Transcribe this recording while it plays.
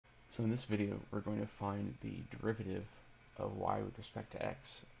So in this video, we're going to find the derivative of y with respect to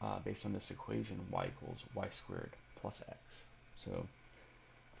x based on this equation y equals y squared plus x. So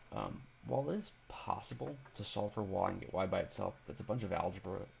while it is possible to solve for y and get y by itself, that's a bunch of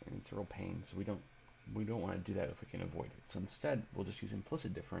algebra and it's a real pain. So we don't want to do that if we can avoid it. So instead, we'll just use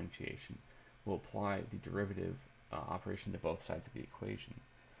implicit differentiation. We'll apply the derivative operation to both sides of the equation.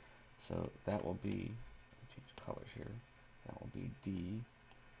 So that will be, change the colors here. That will be d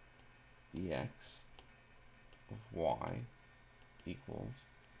dx of y equals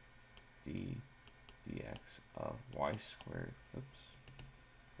d dx of y squared,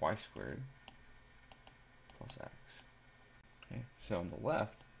 y squared plus x. Okay, so on the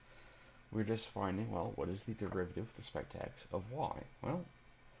left, we're just finding, well, what is the derivative with respect to x of y? Well,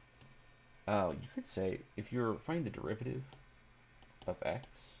 you could say, if you're finding the derivative of x,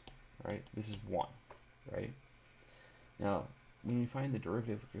 right, this is 1, right? Now, when we find the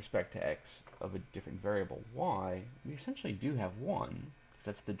derivative with respect to x of a different variable y, we essentially do have 1, because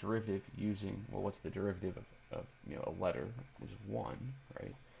that's the derivative using, well, what's the derivative of a letter is 1,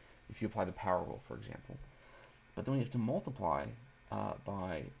 right? If you apply the power rule, for example. But then we have to multiply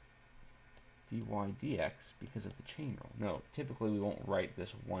by dy dx because of the chain rule. No, typically we won't write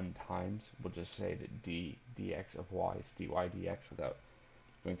this 1 times. We'll just say that d dx of y is dy dx without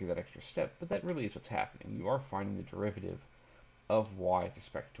going through that extra step. But that really is what's happening. You are finding the derivative of y with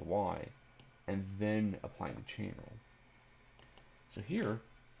respect to y, and then applying the chain rule. So here,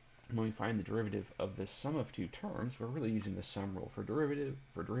 when we find the derivative of the sum of two terms, we're really using the sum rule for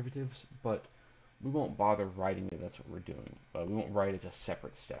derivatives, but we won't bother writing that that's what we're doing. We won't write it as a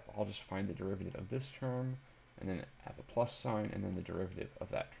separate step. I'll just find the derivative of this term, and then have a plus sign, and then the derivative of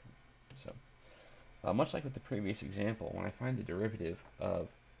that term. So, much like with the previous example, when I find the derivative of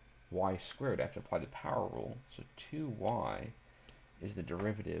y squared, I have to apply the power rule. So 2y is the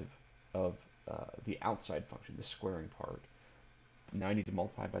derivative of the outside function, the squaring part. Now I need to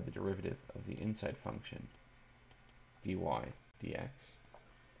multiply by the derivative of the inside function, dy dx.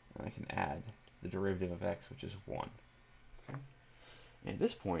 And I can add the derivative of x, which is 1. Okay? And at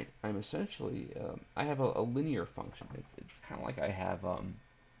this point, I'm essentially, I have a linear function. It's kind of like I have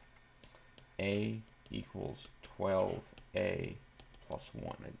a equals 12a plus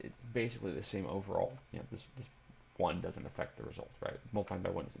 1. It's basically the same overall. This 1 doesn't affect the result, right? Multiplying by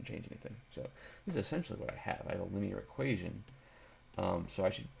 1 doesn't change anything. So this is essentially what I have. I have a linear equation. So I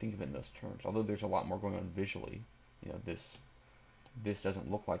should think of it in those terms. Although there's a lot more going on visually. This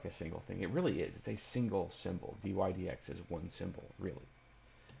doesn't look like a single thing. It really is. It's a single symbol. dy dx is one symbol, really.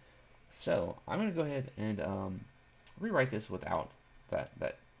 So I'm going to go ahead and rewrite this without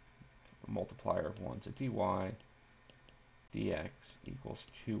that multiplier of 1. So dy dx equals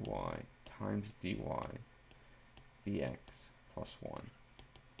 2y times dy dx plus 1.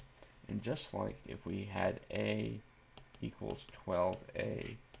 And just like if we had a equals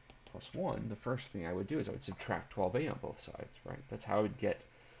 12a plus 1, the first thing I would do is I would subtract 12a on both sides, right? That's how I would get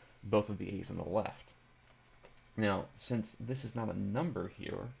both of the a's on the left. Now, since this is not a number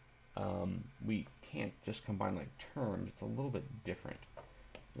here, we can't just combine like terms. It's a little bit different.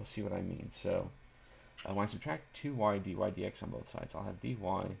 You'll see what I mean. So when I subtract 2y dy dx on both sides, I'll have dy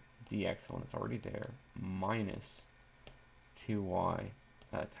dx, the one that's already there, minus 2y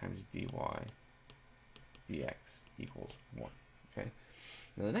times dy dx equals 1. Okay.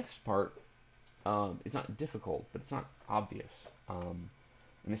 Now the next part is not difficult, but it's not obvious.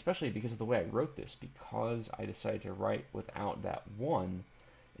 And especially because of the way I wrote this, because I decided to write without that 1,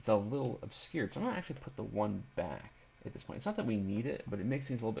 it's a little obscured. So I'm going to actually put the 1 back at this point. It's not that we need it, but it makes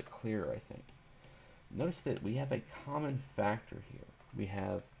things a little bit clearer, I think. Notice that we have a common factor here. We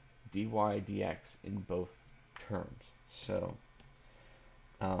have dy dx in both terms. So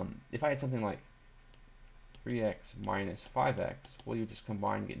if I had something like 3x minus 5x, well, you would just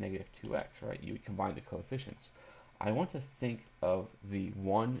combine and get negative 2x, right? You would combine the coefficients. I want to think of the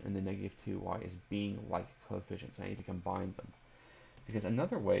 1 and the negative 2y as being like coefficients. I need to combine them. Because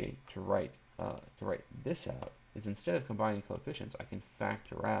another way to write this out is, instead of combining coefficients, I can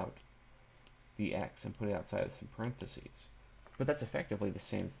factor out the x and put it outside of some parentheses. But that's effectively the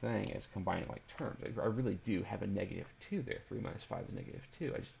same thing as combining like terms. I really do have a negative 2 there. 3 minus 5 is negative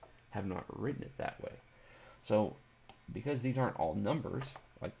 2. I just have not written it that way. So because these aren't all numbers,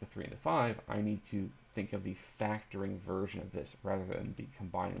 like the 3 and the 5, I need to think of the factoring version of this rather than the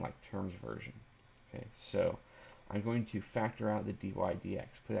combining like terms version. Okay, so I'm going to factor out the dy dx,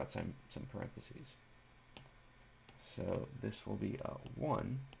 put out some parentheses. So this will be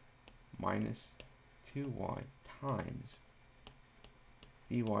 1 minus 2y times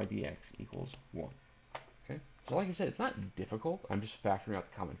dy dx equals 1. Okay. So like I said, it's not difficult. I'm just factoring out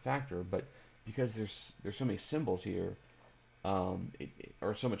the common factor, but because there's so many symbols here,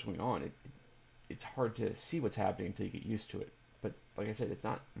 or so much going on, it's hard to see what's happening until you get used to it. But like I said, it's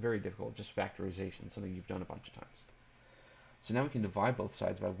not very difficult, just factorization, something you've done a bunch of times. So now we can divide both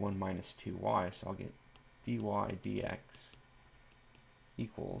sides by 1 minus 2y, so I'll get dy dx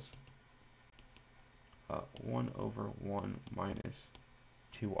equals 1 over 1 minus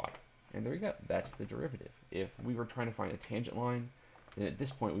 2y. And there we go, that's the derivative. If we were trying to find a tangent line, then at this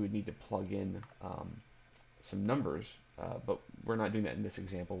point we would need to plug in some numbers, but we're not doing that in this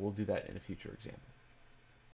example. We'll do that in a future example.